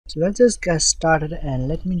So let's just get started, and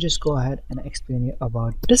let me just go ahead and explain you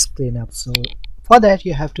about disk cleanup. So for that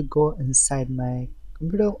you have to go inside my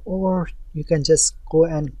computer, or you can just go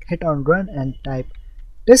and hit on run and type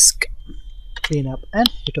disk cleanup and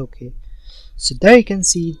hit OK. So there you can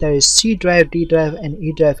see there is C drive, D drive and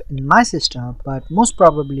E drive in my system, but most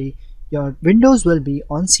probably your Windows will be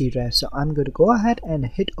on C drive. So I'm going to go ahead and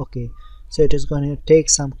hit OK. So it is going to take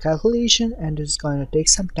some calculation and it's going to take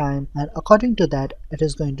some time, and according to that it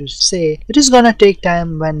is going to say it is going to take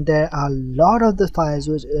time when there are a lot of the files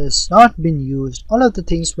which is not been used. All of the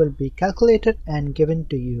things will be calculated and given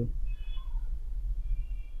to you.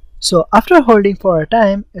 So after holding for a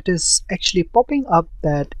time, it is actually popping up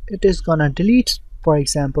that it is gonna delete, for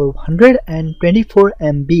example, 124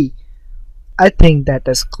 MB. I think that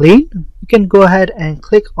is clean. You can go ahead and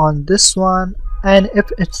click on this one, and if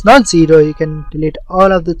it's not 0, you can delete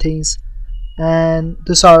all of the things. And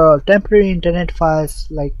these are all temporary internet files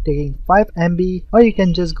like taking 5 MB, or you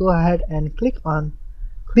can just go ahead and click on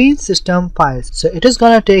clean system files. So it is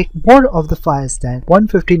gonna take more of the files than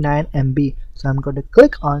 159 MB. So I'm going to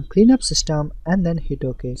click on cleanup system and then hit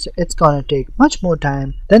OK. So it's gonna take much more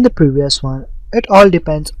time than the previous one. It all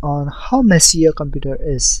depends on how messy your computer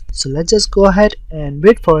is. So let's just go ahead and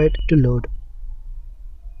wait for it to load.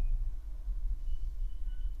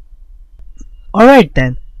 Alright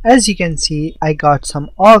then, as you can see, I got some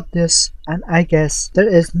of this, and I guess there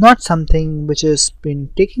is not something which has been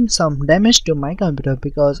taking some damage to my computer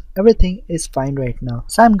because everything is fine right now.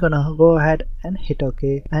 So I'm gonna go ahead and hit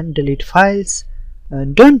OK and delete files.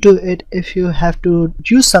 And don't do it if you have to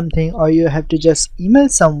use something or you have to just email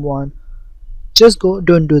someone. Just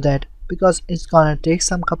don't do that, because it's gonna take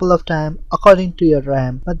some couple of time according to your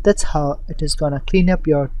RAM. But that's how it is gonna clean up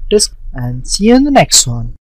your disk, and see you in the next one.